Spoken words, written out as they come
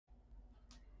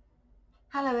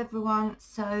Hello everyone,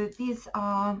 so these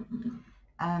are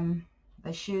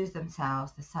the shoes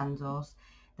themselves, the sandals.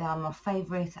 They are my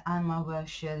favourite and my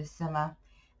worst shoe this summer.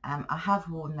 I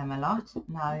have worn them a lot.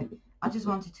 Now I just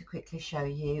wanted to quickly show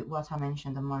you what I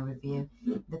mentioned in my review.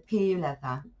 The PU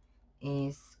leather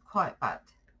is quite bad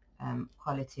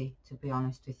quality, to be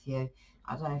honest with you.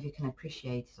 I don't know if you can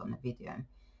appreciate it on the video,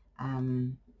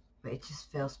 but it just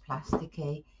feels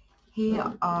plasticky.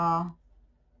 Here are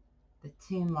the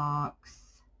two marks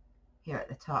here at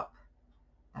the top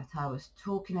that I was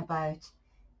talking about.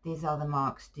 These are the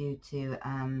marks due to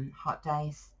hot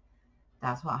days.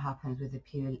 That's what happens with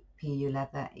the PU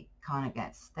leather. It kind of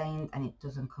gets stained and it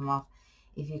doesn't come off.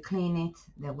 If you clean it,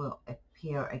 they will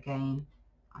appear again.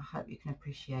 I hope you can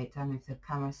appreciate. I don't know if the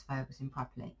camera's focusing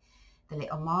properly. The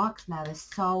little marks. Now the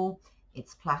sole,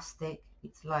 it's plastic.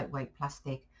 It's lightweight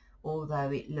plastic.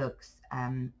 Although it looks,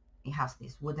 it has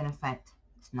this wooden effect.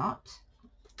 It's not.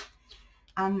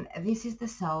 And this is the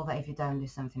sole that if you don't do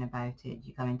something about it,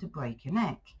 you're going to break your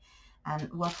neck.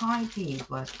 And what I did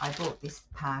was I bought this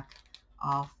pack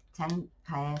of 10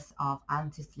 pairs of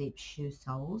anti-slip shoe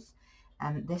soles,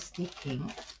 and they're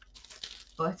sticking,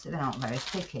 but they're not very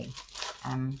sticky.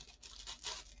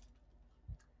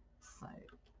 So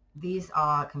these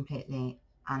are completely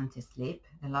anti-slip.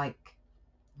 They're like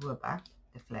rubber,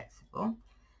 they're flexible,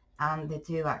 and they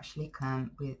do actually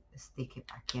come with a sticky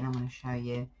backing. I'm going to show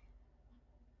you,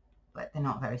 but they're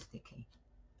not very sticky.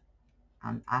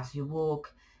 And as you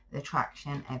walk, the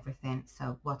traction, everything.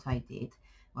 So what I did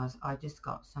was I just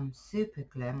got some super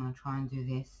glue. I'm going to try and do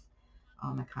this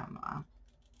on the camera.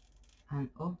 And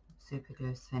oh, super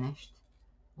glue is finished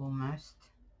almost.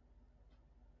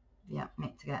 Yeah,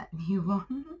 need to get a new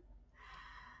one.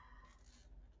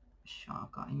 Sure,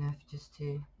 I've got enough just to,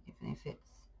 even if it's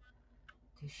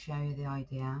to show you the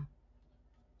idea.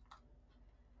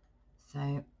 So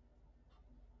I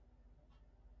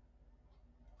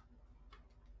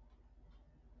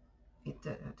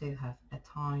do have a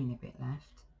tiny bit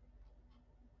left.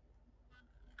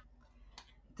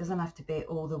 It doesn't have to be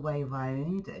all the way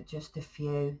round, just a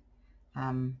few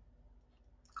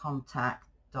contact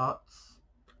dots.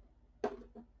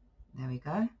 There we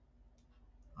go.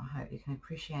 I hope you can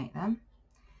appreciate them.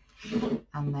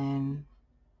 And then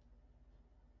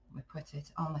we put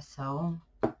it on the sole,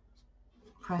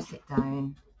 press it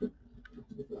down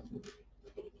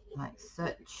like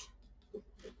such,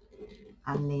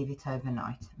 and leave it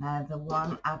overnight. Now the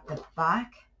one at the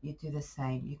back, you do the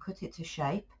same. You cut it to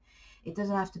shape. It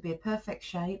doesn't have to be a perfect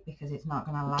shape because it's not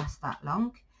going to last that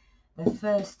long. The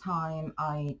first time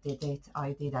I did it,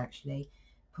 I did actually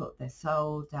put the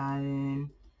sole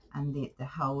down and did the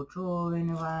whole drawing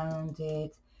around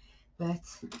it. But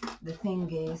the thing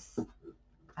is,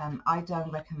 I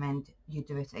don't recommend you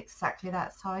do it exactly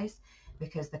that size,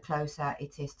 because the closer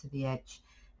it is to the edge,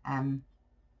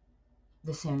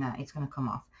 the sooner it's going to come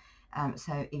off.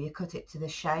 So if you cut it to the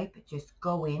shape, just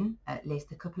go in at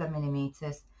least a couple of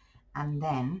millimeters and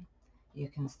then you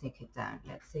can stick it down.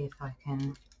 Let's see if I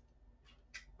can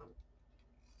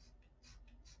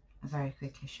very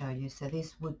quickly show you. So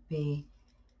this would be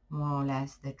more or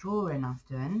less the drawing I've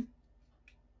done.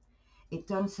 It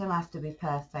doesn't have to be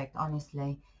perfect,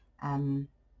 honestly. Number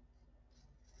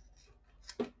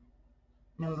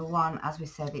one, as we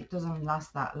said, it doesn't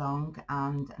last that long,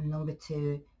 and number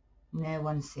two, no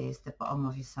one sees the bottom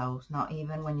of your soles, not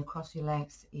even when you cross your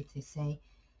legs, etc.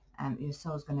 Your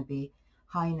sole's going to be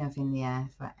high enough in the air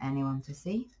for anyone to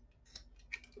see.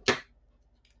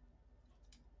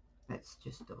 Let's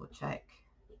just double check.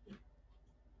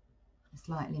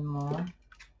 Slightly more.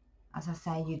 As I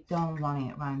say, you don't want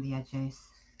it around the edges.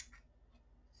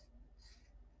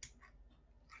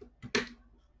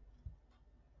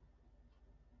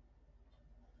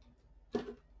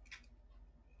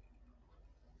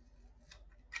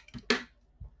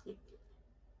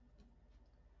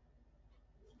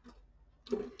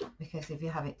 Because if you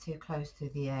have it too close to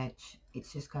the edge,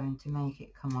 it's just going to make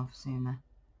it come off sooner.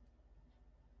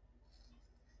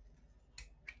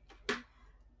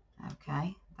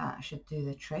 Okay, that should do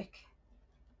the trick.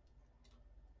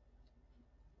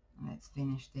 Let's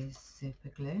finish this super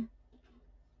glue.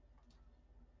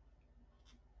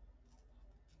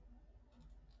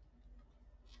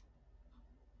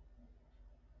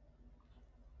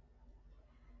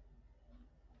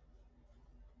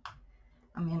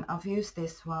 I mean, I've used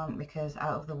this one because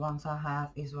out of the ones I have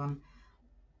is one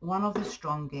of the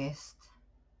strongest,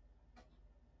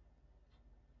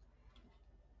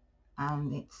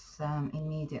 and it's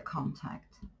immediate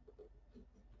contact.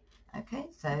 Okay,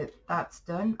 so that's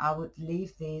done. I would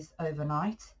leave these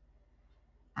overnight,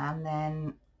 and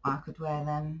then I could wear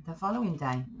them the following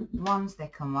day. Once they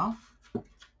come off,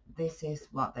 this is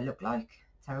what they look like.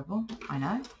 Terrible, I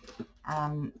know.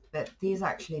 But these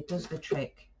actually does the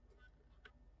trick.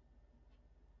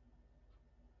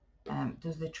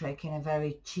 Does the trick in a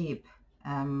very cheap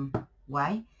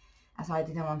way, as I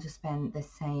didn't want to spend the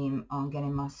same on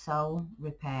getting my sole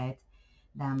repaired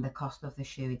than the cost of the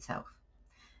shoe itself.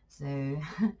 So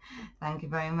thank you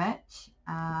very much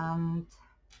and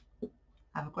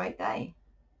have a great day.